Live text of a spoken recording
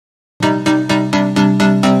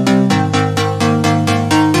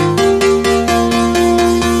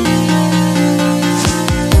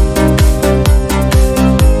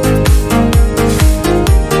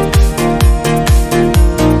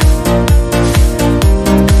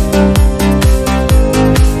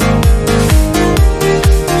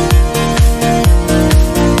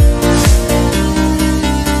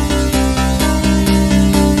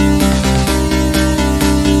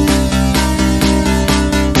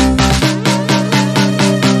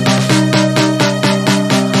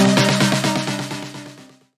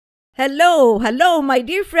Hello, hello, my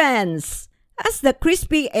dear friends! As the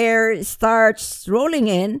crispy air starts rolling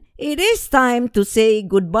in, it is time to say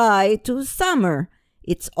goodbye to summer.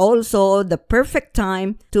 It's also the perfect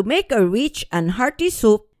time to make a rich and hearty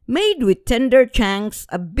soup made with tender chunks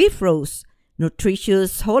of beef roast,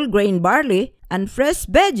 nutritious whole grain barley, and fresh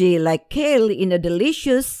veggie like kale in a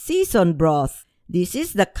delicious seasoned broth. This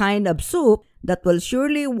is the kind of soup that will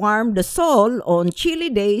surely warm the soul on chilly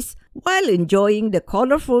days while enjoying the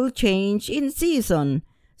colorful change in season.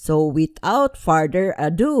 So without further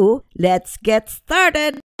ado, let's get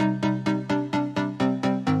started!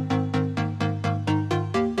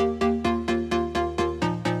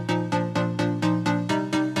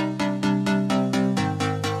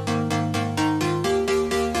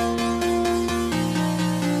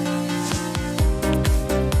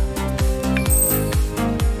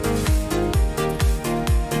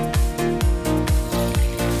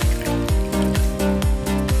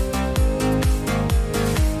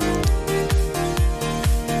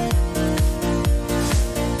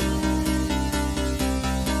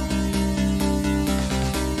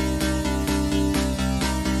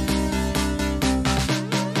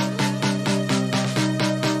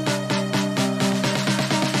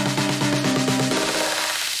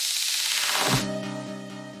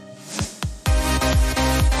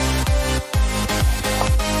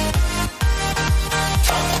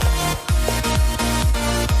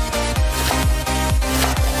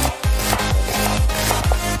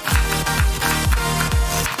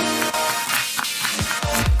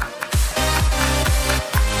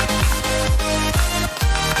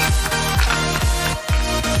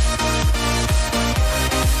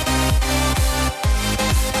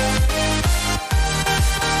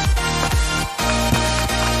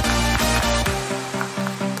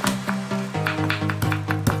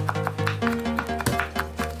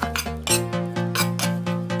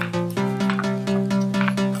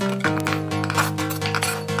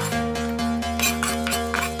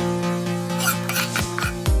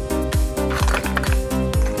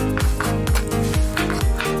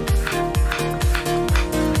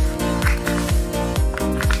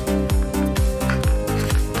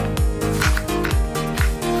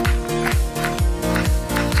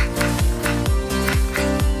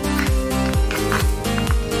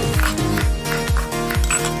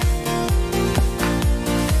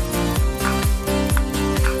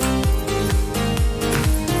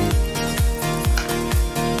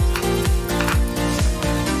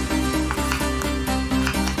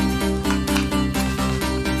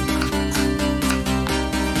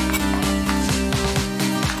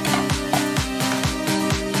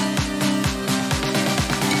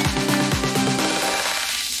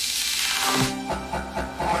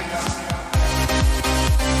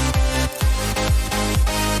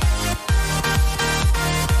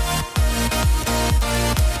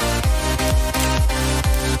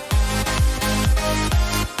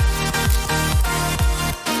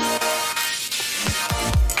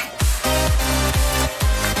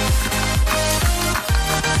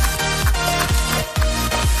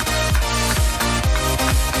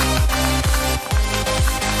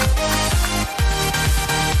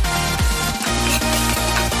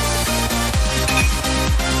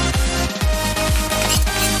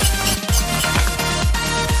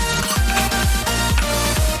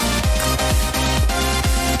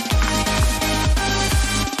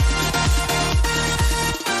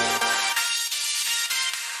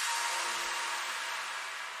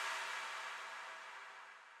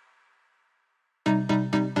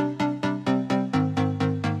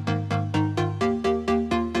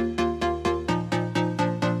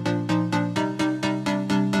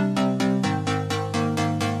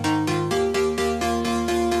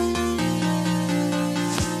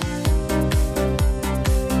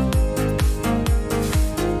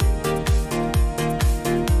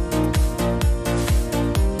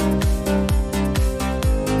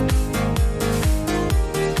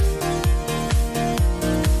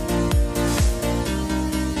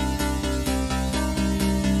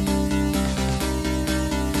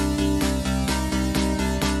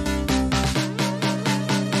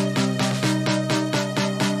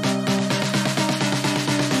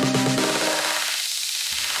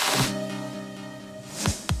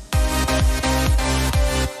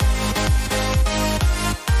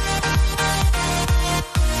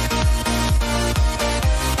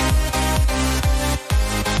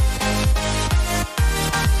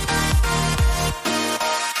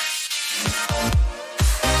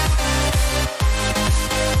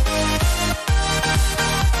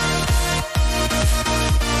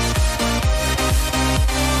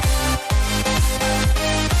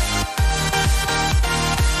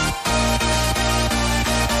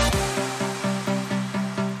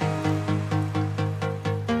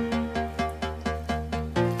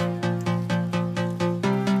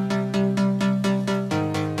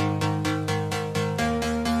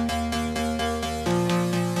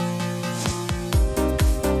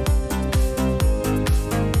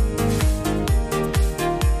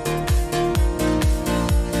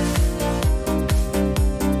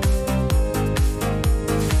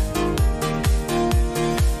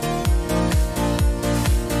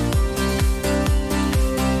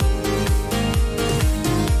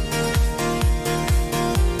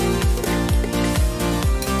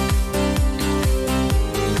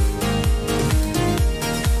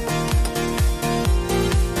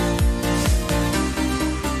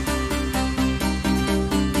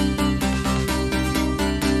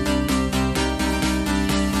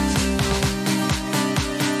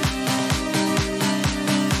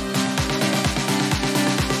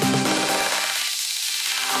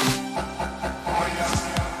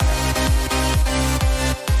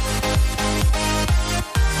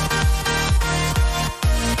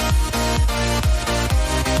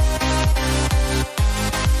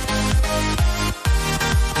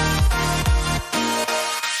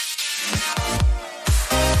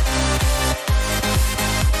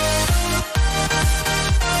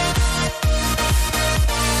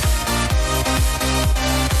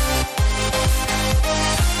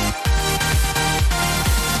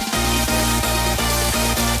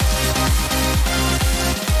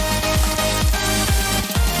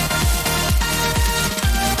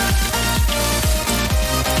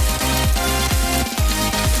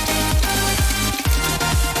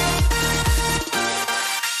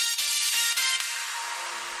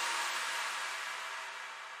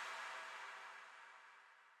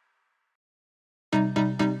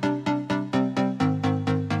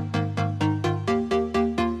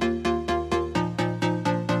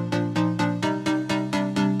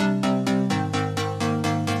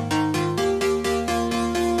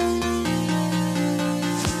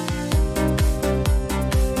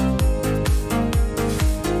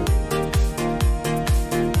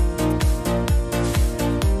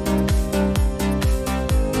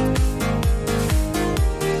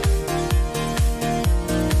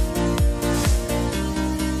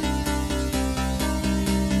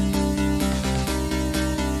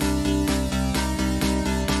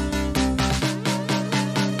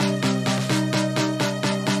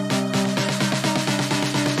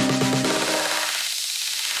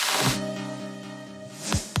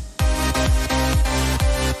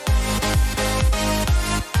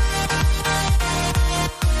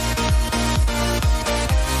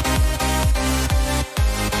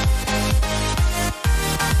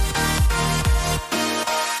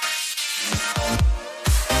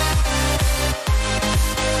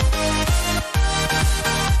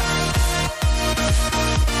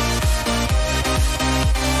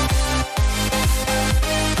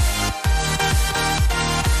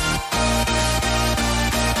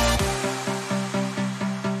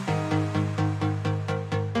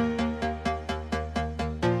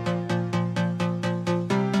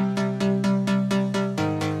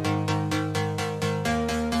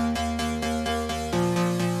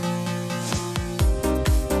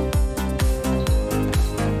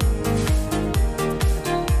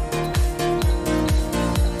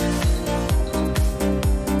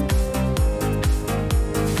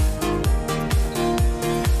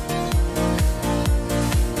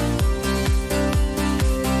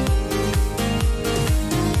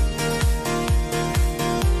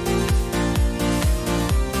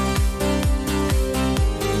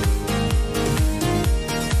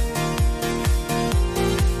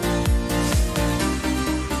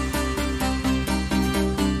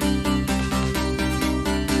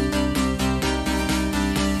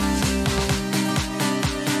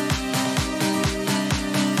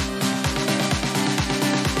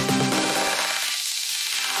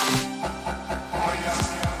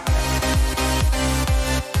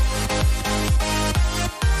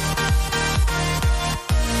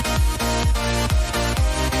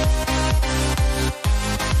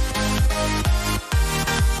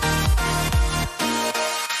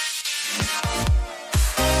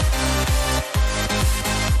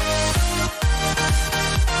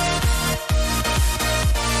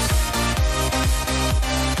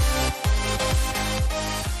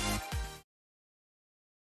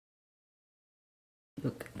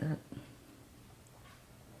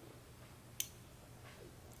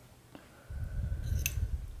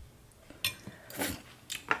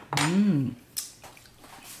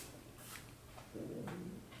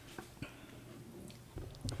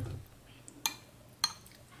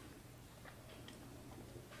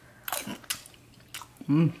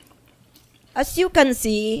 As you can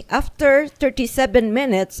see, after 37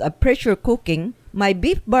 minutes of pressure cooking, my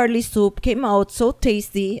beef barley soup came out so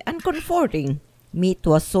tasty and comforting. Meat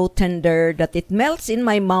was so tender that it melts in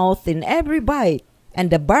my mouth in every bite,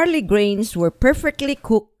 and the barley grains were perfectly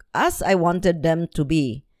cooked as I wanted them to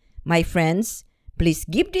be. My friends, please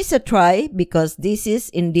give this a try because this is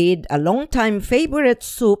indeed a long-time favorite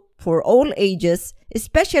soup for all ages,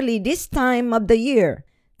 especially this time of the year.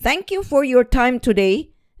 Thank you for your time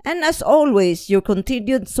today, and as always, your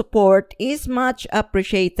continued support is much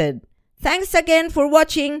appreciated. Thanks again for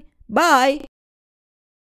watching. Bye!